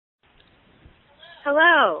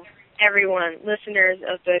Hello, everyone, listeners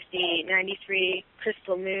of both the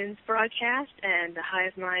 93Krystal Moons broadcast and the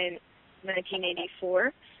Hive Mind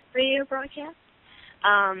 1984 radio broadcast.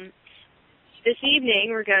 This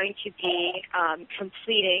evening, we're going to be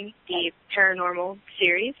completing the Paranormal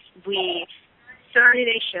series. We started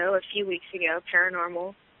a show a few weeks ago,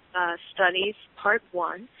 Paranormal Studies Part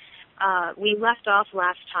 1. We left off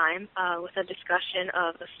last time with a discussion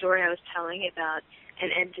of a story I was telling about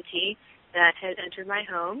an entity that had entered my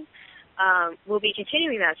home. We'll be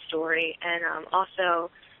continuing that story, and also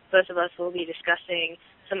both of us will be discussing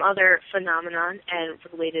some other phenomenon and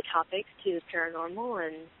related topics to the paranormal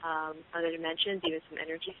and other dimensions, even some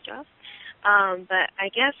energy stuff. But I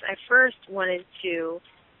guess I first wanted to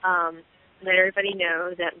let everybody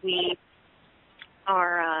know that we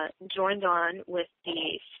are joined on with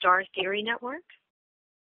the Star Theory Network,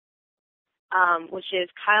 which is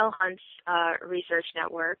Kyle Hunt's research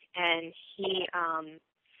network, and he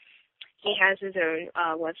has his own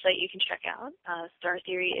website you can check out. Star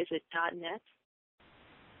Theory is at .net.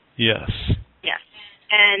 Yes. Yes.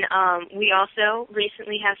 And we also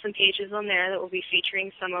recently have some pages on there that will be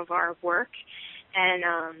featuring some of our work.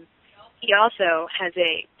 And he also has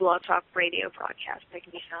a Blog Talk radio broadcast that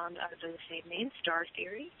can be found under the same name, Star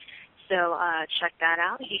Theory. So check that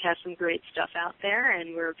out. He has some great stuff out there,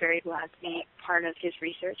 and we're very glad to be part of his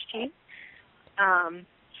research team.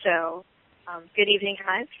 Good evening,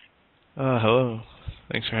 Hive. Hello.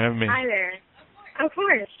 Thanks for having me. Hi there. Of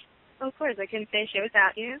course. I couldn't finish it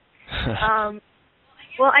without you.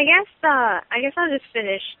 Well, I guess I'll just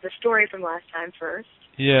finish the story from last time first.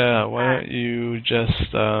 Yeah. Why don't you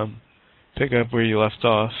just pick up where you left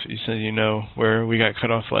off? You said you know where we got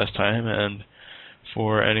cut off last time, and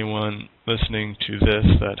for anyone listening to this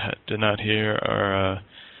that did not hear our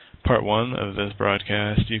part 1 of this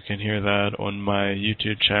broadcast, you can hear that on my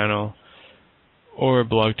YouTube channel or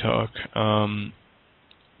Blog Talk,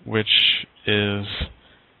 which is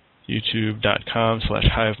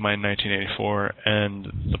youtube.com/HiveMind1984, and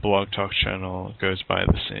the Blog Talk channel goes by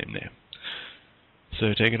the same name.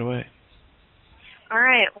 So take it away. All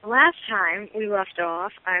right. Well, last time we left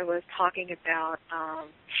off, I was talking about,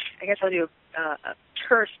 I guess I'll do a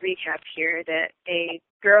terse recap here, that a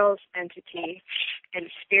girl's entity and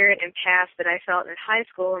spirit and past that I felt in high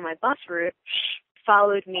school on my bus route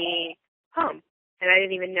followed me home. And I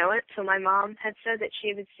didn't even know it, so my mom had said that she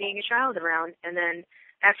had been seeing a child around. And then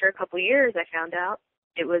after a couple of years, I found out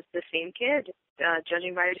it was the same kid,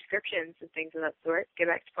 judging by descriptions and things of that sort. Get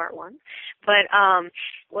back to part 1. But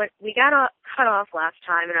what we got cut off last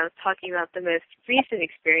time, and I was talking about the most recent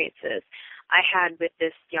experiences I had with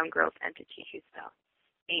this young girl's entity who's about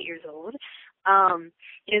 8 years old.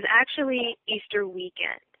 It was actually Easter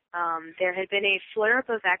weekend. There had been a flare-up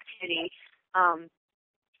of activity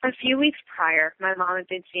a few weeks prior. My mom had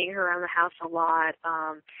been seeing her around the house a lot.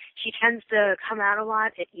 She tends to come out a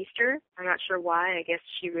lot at Easter. I'm not sure why. I guess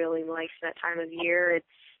she really likes that time of year.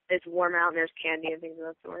 It's warm out and there's candy and things of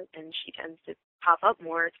that sort, and she tends to pop up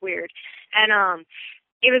more. It's weird. And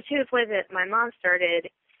it was to the point that my mom started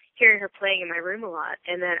hearing her playing in my room a lot,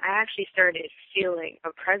 and then I actually started feeling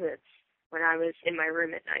a presence when I was in my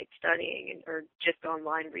room at night studying or just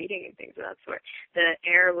online reading and things of that sort. The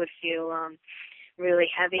air would feel really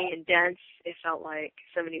heavy and dense. It felt like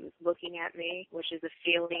somebody was looking at me, which is a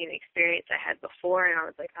feeling and experience I had before, and I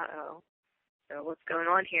was like, uh-oh, so what's going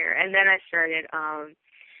on here? And then I started, I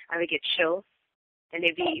would get chills, and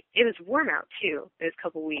it was warm out, too. There was a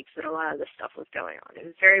couple weeks that a lot of this stuff was going on. It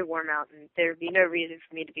was very warm out, and there would be no reason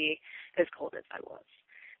for me to be as cold as I was.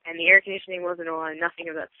 And the air conditioning wasn't on, nothing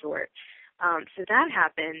of that sort. So that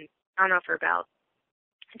happened, I don't know, for about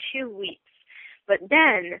 2 weeks. But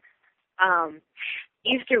then,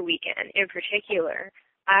 Easter weekend in particular,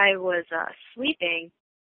 I was sleeping,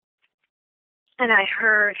 and I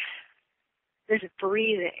heard this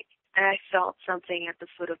breathing, and I felt something at the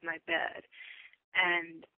foot of my bed.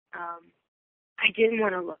 And I didn't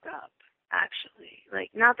want to look up, actually.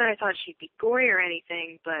 Like, not that I thought she'd be gory or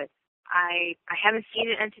anything, but I haven't seen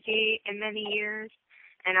an entity in many years,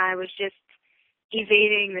 and I was just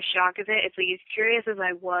evading the shock of it. It's like, as curious as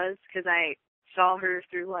I was, because I saw her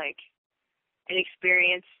through, like, an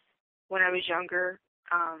experience when I was younger,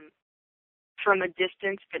 from a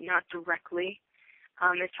distance, but not directly,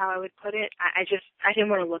 is how I would put it. I didn't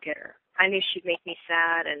want to look at her. I knew she'd make me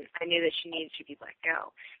sad, and I knew that she needed to be let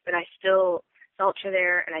go. But I still felt her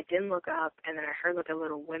there, and I didn't look up, and then I heard like a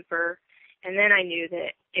little whimper, and then I knew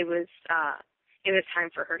that it was time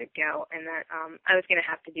for her to go, and that I was going to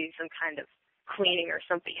have to do some kind of cleaning or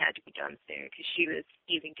something had to be done soon, because she was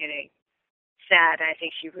even getting sad, and I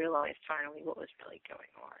think she realized finally what was really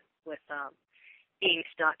going on with being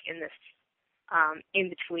stuck in this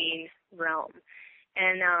in-between realm.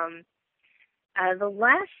 And the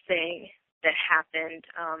last thing that happened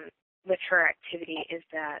with her activity is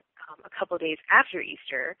that a couple days after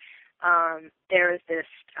Easter, there was this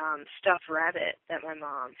stuffed rabbit that my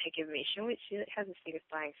mom had given me. She has this thing of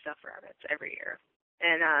buying stuffed rabbits every year.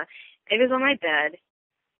 And it was on my bed.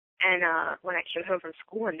 And when I came home from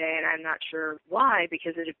school one day, and I'm not sure why,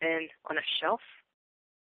 because it had been on a shelf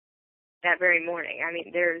that very morning. I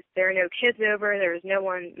mean, there are no kids over. There was no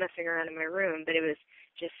one messing around in my room, but it was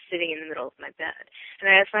just sitting in the middle of my bed. And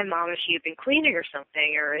I asked my mom if she had been cleaning or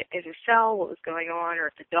something, or if it fell, what was going on,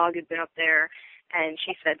 or if the dog had been up there. And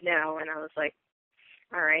she said no. And I was like,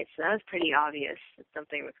 all right, so that was pretty obvious that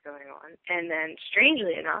something was going on. And then,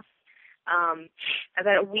 strangely enough,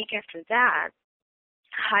 about a week after that,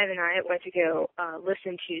 Hive and I went to go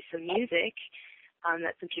listen to some music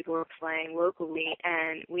that some people were playing locally,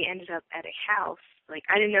 and we ended up at a house. Like,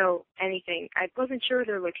 I didn't know anything. I wasn't sure where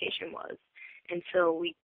their location was until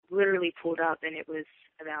we literally pulled up, and it was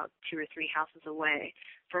about 2 or 3 houses away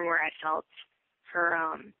from where I felt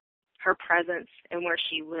her presence and where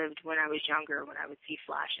she lived when I was younger, when I would see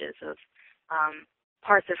flashes of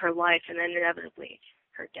parts of her life, and then inevitably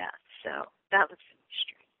her death. So that was really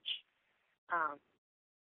strange.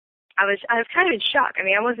 I was kind of in shock. I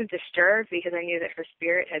mean, I wasn't disturbed because I knew that her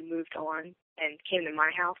spirit had moved on and came to my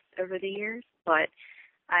house over the years. But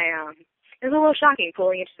it was a little shocking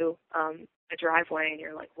pulling into a driveway and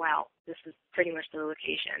you're like, wow, this is pretty much the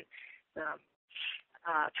location.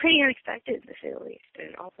 Pretty unexpected, to say the least,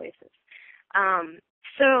 in all places.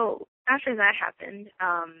 So after that happened,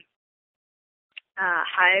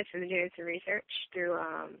 Hive has been doing some research through,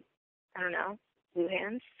 I don't know,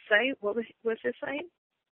 Luhan's site. What's his site?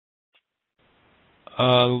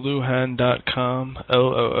 Loohan.com,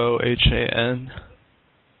 LOOHAN.com.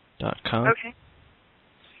 Okay.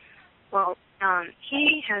 Well,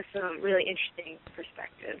 he has some really interesting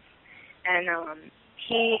perspectives, and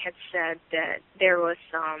he had said that there was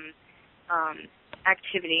some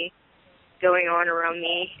activity going on around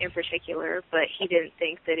me in particular, but he didn't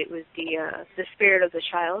think that it was the spirit of the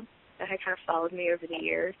child that had kind of followed me over the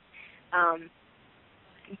years.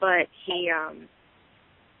 But he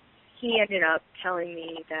ended up telling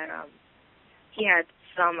me that he had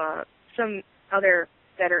some other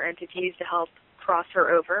better entities to help cross her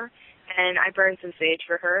over, and I burned some sage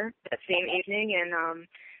for her that same evening, and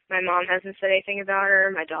my mom hasn't said anything about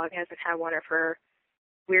her. My dog hasn't had one of her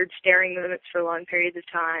weird staring moments for long periods of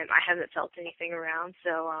time. I haven't felt anything around,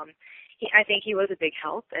 so I think he was a big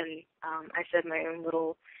help, and I said my own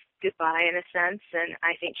little goodbye in a sense, and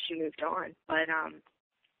I think she moved on. But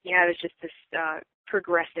yeah, it was just this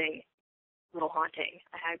progressing little haunting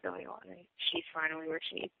I had going on, and she's finally where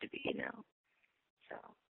she needs to be now. So,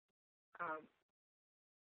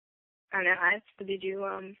 I don't know, did you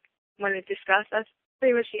want to discuss? That's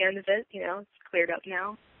pretty much the end of it. You know, it's cleared up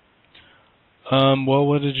now. Well,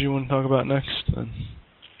 what did you want to talk about next, then?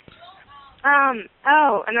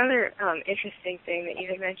 Another interesting thing that you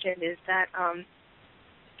had mentioned is that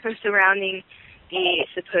surrounding the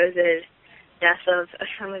supposed death of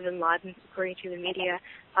Osama bin Laden, according to the media,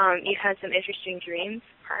 you had some interesting dreams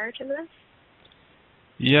prior to this?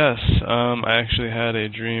 Yes, I actually had a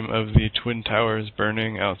dream of the Twin Towers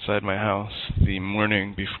burning outside my house the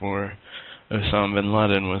morning before Osama bin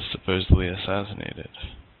Laden was supposedly assassinated.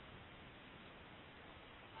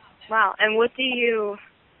 Wow, and what do you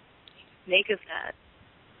make of that,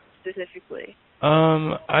 specifically?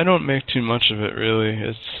 I don't make too much of it, really.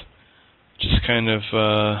 It's just kind of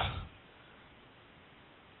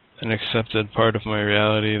an accepted part of my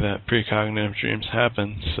reality that precognitive dreams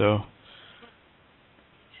happen, so...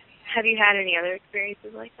 Have you had any other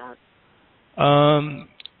experiences like that?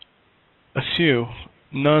 A few.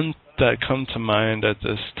 None that come to mind at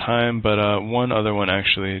this time, but one other one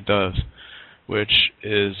actually does, which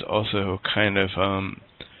is also kind of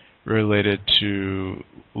related to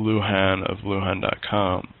Luhan of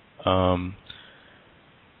Luhan.com,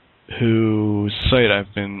 whose site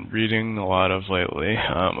I've been reading a lot of lately.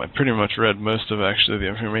 I pretty much read most of actually the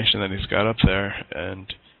information that he's got up there,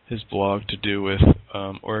 and his blog to do with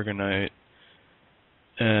orgonite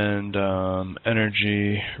and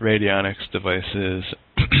energy, radionics devices,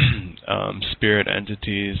 spirit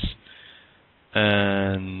entities,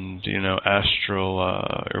 and, astral,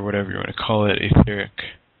 or whatever you want to call it, etheric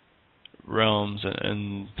realms,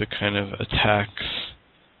 and the kind of attacks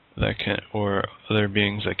that can, or other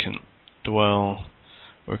beings that can dwell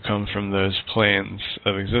or come from those planes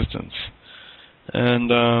of existence.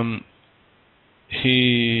 And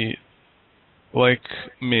he, like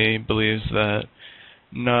me, believes that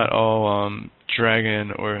not all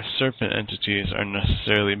dragon or serpent entities are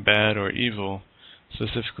necessarily bad or evil.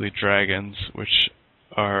 Specifically dragons, which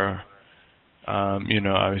are,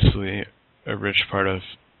 obviously a rich part of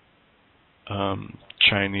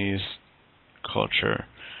Chinese culture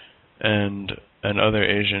and other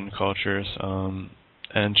Asian cultures,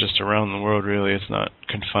 and just around the world. Really, it's not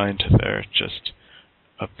confined to there. Just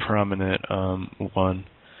a prominent one.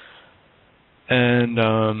 And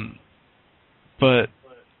but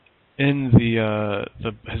in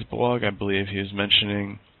his blog, I believe he was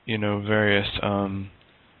mentioning, various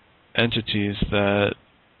entities that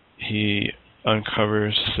he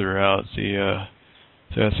uncovers throughout the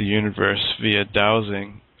universe via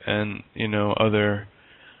dowsing and other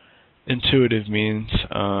intuitive means.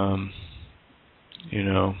 I'm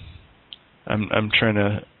trying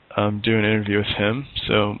to do an interview with him,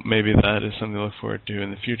 so maybe that is something to look forward to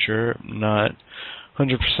in the future. Not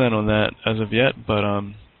 100% on that as of yet, but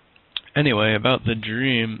anyway, about the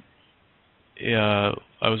dream,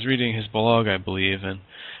 I was reading his blog, I believe, and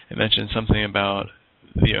it mentioned something about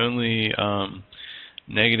the only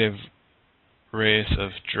negative race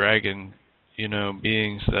of dragon,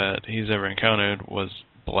 beings that he's ever encountered was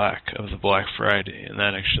black, of the Black Friday, and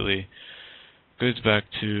that actually goes back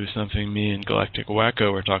to something me and Galactic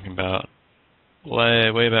Wacko were talking about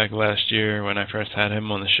way back last year when I first had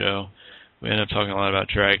him on the show. We ended up talking a lot about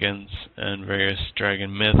dragons and various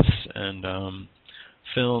dragon myths and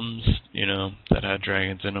films, that had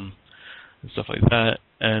dragons in them and stuff like that.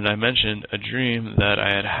 And I mentioned a dream that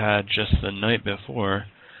I had had just the night before,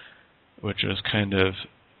 which was kind of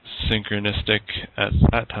synchronistic at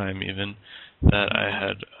that time even, that I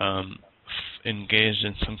had engaged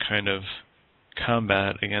in some kind of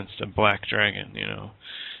combat against a black dragon,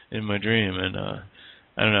 in my dream. And I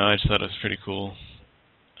don't know, I just thought it was pretty cool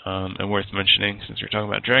and worth mentioning since we were talking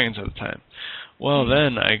about dragons at the time. Well,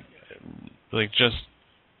 then just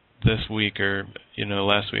this week or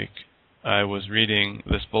last week, I was reading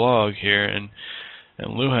this blog here, and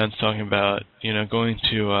Luhan's talking about going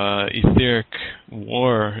to etheric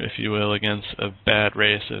war, if you will, against a bad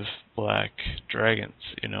race of black dragons,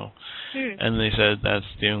 and they said that's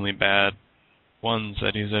the only bad ones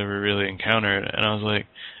that he's ever really encountered. And I was like,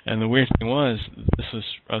 and the weird thing was,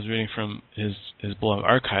 I was reading from his blog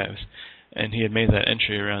archives, and he had made that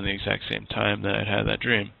entry around the exact same time that I'd had that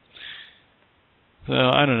dream. So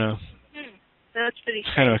I don't know. That's pretty.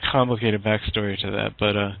 It's kind of a complicated backstory to that,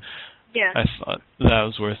 but yeah. I thought that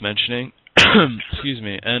was worth mentioning. Excuse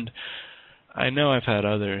me. And I know I've had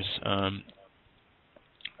others.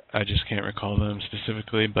 I just can't recall them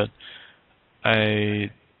specifically, but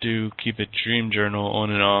I do keep a dream journal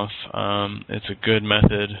on and off. It's a good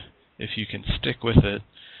method if you can stick with it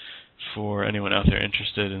for anyone out there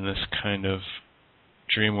interested in this kind of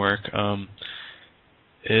dream work.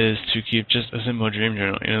 Is to keep just a simple dream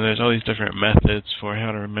journal. There's all these different methods for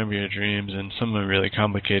how to remember your dreams, and some are really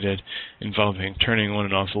complicated, involving turning on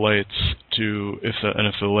and off lights to, if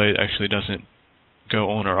the light actually doesn't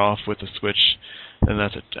go on or off with the switch, then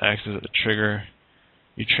that acts as a trigger.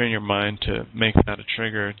 You train your mind to make that a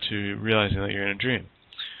trigger to realizing that you're in a dream.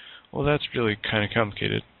 Well, that's really kind of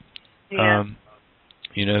complicated. Yeah.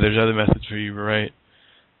 There's other methods where you write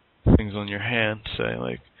things on your hand, say,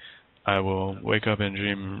 like, I will wake up and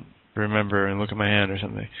dream, remember, and look at my hand or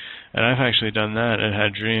something. And I've actually done that and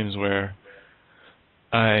had dreams where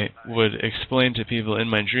I would explain to people in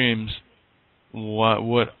my dreams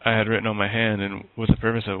what I had written on my hand and what the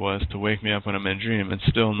purpose of it was, to wake me up when I'm in a dream and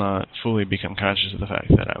still not fully become conscious of the fact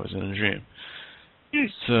that I was in a dream.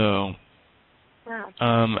 So,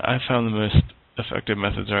 I found the most effective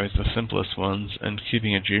methods are always the simplest ones, and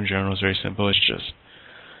keeping a dream journal is very simple. It's just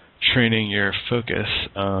training your focus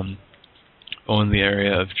on the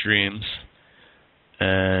area of dreams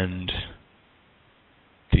and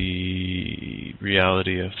the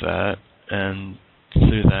reality of that, and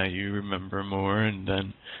through that you remember more, and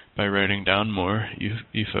then by writing down more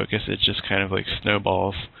you focus. It just kind of like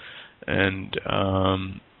snowballs, and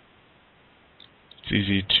it's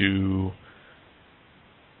easy to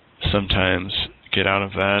sometimes get out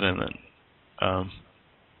of that, and then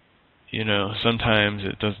sometimes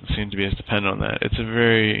it doesn't seem to be as dependent on that. It's a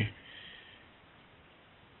very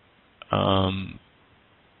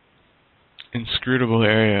inscrutable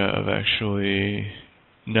area of actually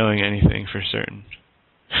knowing anything for certain.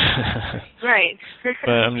 Right.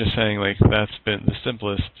 But I'm just saying, like, that's been the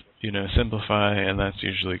simplest, simplify, and that's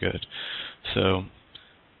usually good. So,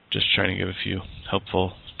 just trying to give a few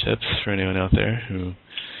helpful tips for anyone out there who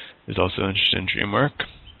is also interested in dream work,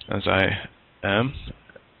 as I am,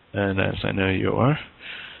 and as I know you are.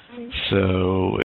 So